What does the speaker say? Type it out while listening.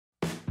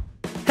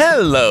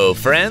Hello,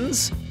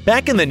 friends!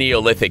 Back in the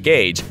Neolithic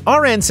Age,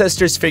 our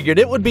ancestors figured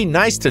it would be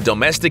nice to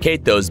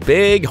domesticate those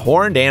big,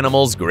 horned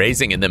animals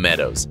grazing in the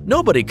meadows.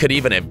 Nobody could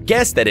even have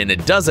guessed that in a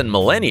dozen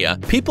millennia,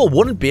 people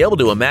wouldn't be able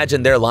to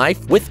imagine their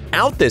life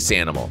without this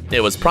animal.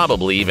 It was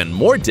probably even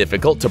more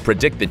difficult to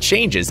predict the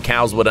changes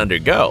cows would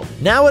undergo.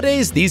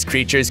 Nowadays, these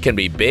creatures can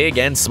be big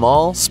and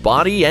small,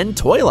 spotty and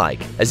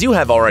toy-like. As you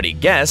have already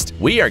guessed,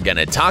 we are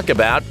gonna talk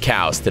about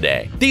cows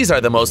today. These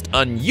are the most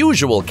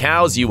unusual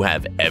cows you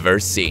have ever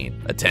seen.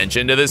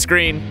 Attention to the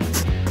screen.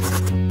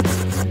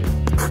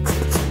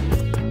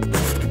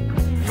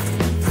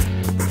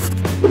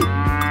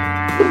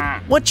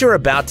 What you're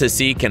about to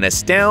see can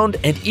astound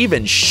and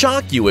even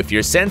shock you if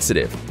you're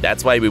sensitive.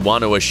 That's why we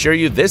want to assure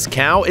you this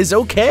cow is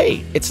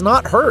okay. It's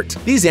not hurt.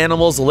 These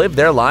animals live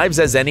their lives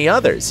as any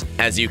others.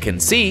 As you can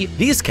see,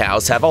 these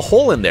cows have a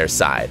hole in their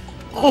side.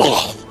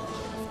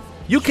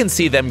 You can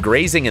see them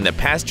grazing in the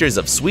pastures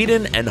of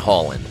Sweden and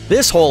Holland.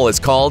 This hole is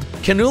called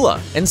cannula,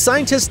 and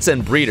scientists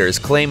and breeders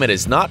claim it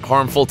is not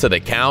harmful to the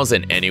cows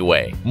in any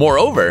way.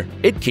 Moreover,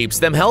 it keeps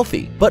them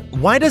healthy. But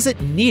why does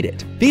it need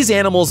it? These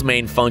animals'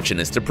 main function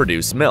is to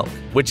produce milk,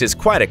 which is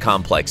quite a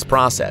complex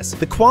process.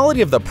 The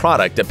quality of the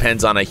product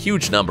depends on a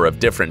huge number of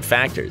different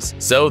factors.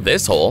 So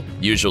this hole,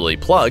 usually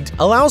plugged,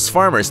 allows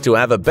farmers to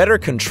have a better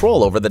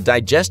control over the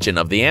digestion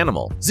of the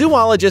animal.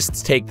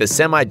 Zoologists take the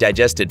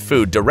semi-digested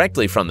food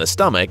directly from the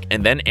stomach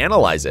and then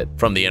analyze it.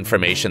 From the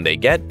information they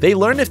get, they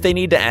learn if they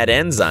need to add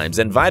enzymes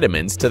and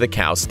vitamins to the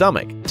cow's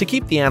stomach to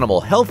keep the animal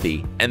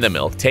healthy and the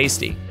milk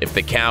tasty. If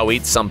the cow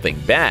eats something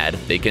bad,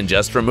 they can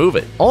just remove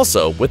it.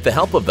 Also, with the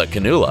help of the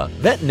cannula,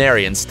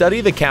 veterinarians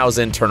study the cow's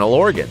internal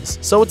organs,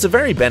 so it's a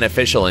very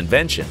beneficial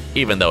invention,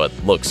 even though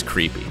it looks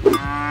creepy.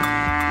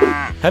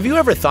 Have you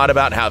ever thought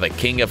about how the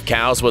king of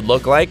cows would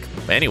look like?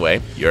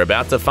 Anyway, you're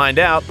about to find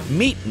out.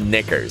 Meet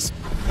Knickers.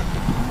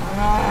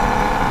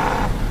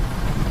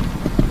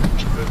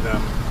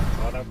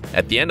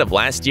 At the end of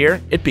last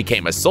year, it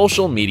became a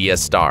social media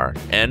star,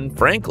 and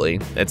frankly,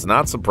 it's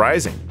not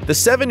surprising. The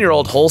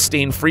 7-year-old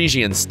Holstein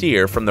Friesian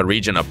steer from the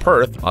region of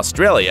Perth,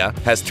 Australia,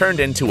 has turned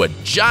into a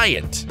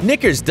giant.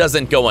 Knickers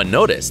doesn't go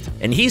unnoticed,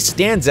 and he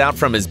stands out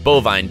from his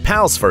bovine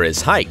pals for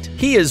his height.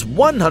 He is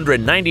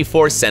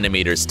 194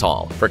 centimeters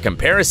tall. For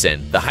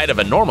comparison, the height of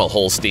a normal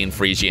Holstein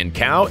Friesian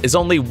cow is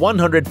only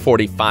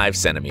 145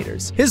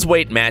 centimeters. His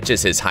weight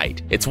matches his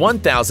height. It's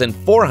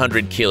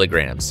 1,400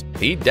 kilograms.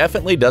 He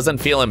definitely doesn't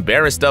feel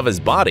embarrassed of his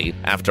body.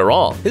 After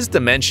all, his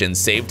dimensions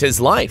saved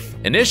his life.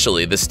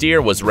 Initially, the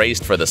steer was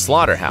raised for the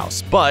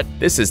slaughterhouse, but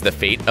this is the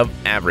fate of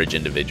average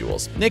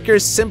individuals.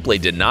 Knickers simply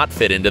did not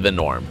fit into the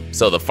norm,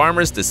 so the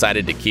farmers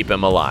decided to keep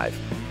him alive.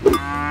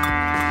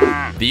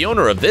 The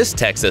owner of this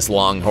Texas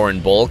Longhorn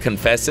bull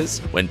confesses,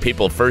 when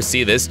people first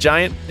see this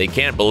giant, they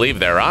can't believe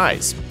their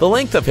eyes. The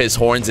length of his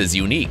horns is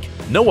unique.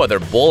 No other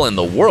bull in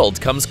the world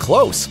comes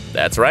close.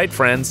 That's right,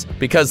 friends,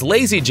 because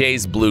Lazy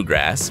J's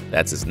Bluegrass,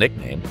 that's his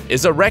nickname,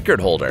 is a record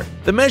holder.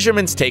 The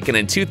measurements taken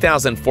in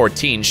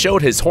 2014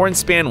 showed his horn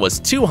span was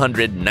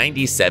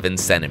 297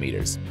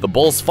 centimeters. The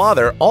bull's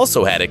father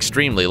also had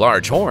extremely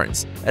large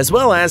horns, as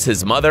well as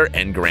his mother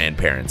and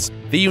grandparents.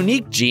 The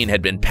unique gene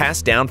had been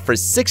passed down for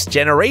 6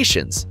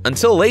 generations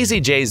until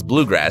Lazy J's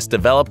Bluegrass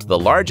developed the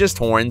largest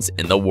horns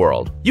in the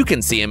world. You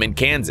can see him in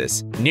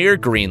Kansas, near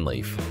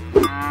Greenleaf.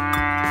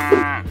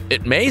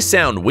 It may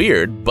sound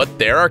weird, but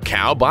there are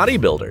cow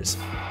bodybuilders.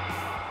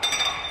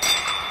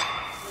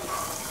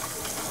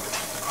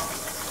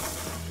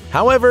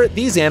 However,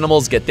 these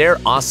animals get their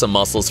awesome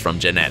muscles from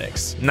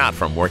genetics, not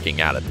from working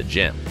out at the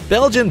gym.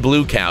 Belgian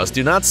blue cows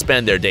do not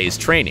spend their days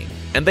training,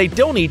 and they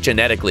don't eat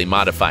genetically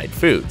modified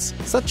foods.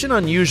 Such an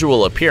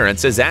unusual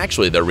appearance is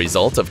actually the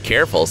result of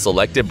careful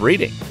selective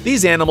breeding.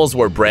 These animals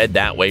were bred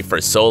that way for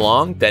so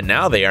long that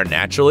now they are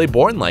naturally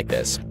born like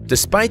this.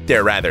 Despite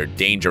their rather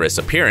dangerous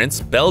appearance,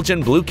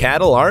 Belgian blue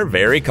cattle are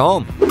very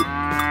calm.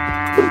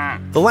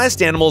 The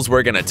last animals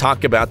we're going to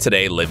talk about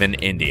today live in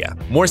India,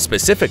 more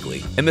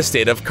specifically in the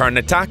state of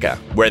Karnataka,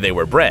 where they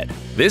were bred.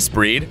 This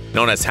breed,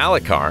 known as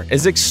Halakar,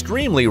 is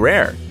extremely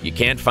rare. You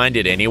can't find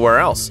it anywhere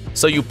else,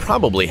 so you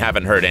probably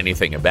haven't heard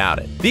anything about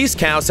it. These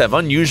cows have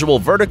unusual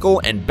vertical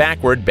and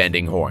backward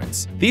bending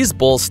horns. These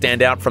bulls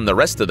stand out from the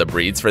rest of the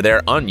breeds for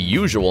their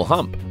unusual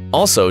hump.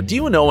 Also, do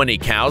you know any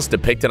cows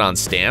depicted on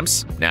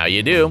stamps? Now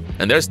you do,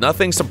 and there's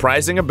nothing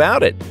surprising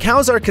about it.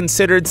 Cows are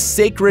considered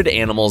sacred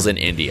animals in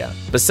India.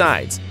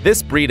 Besides,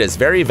 this breed is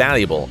very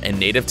valuable and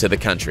native to the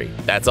country.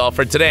 That's all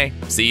for today.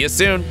 See you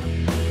soon!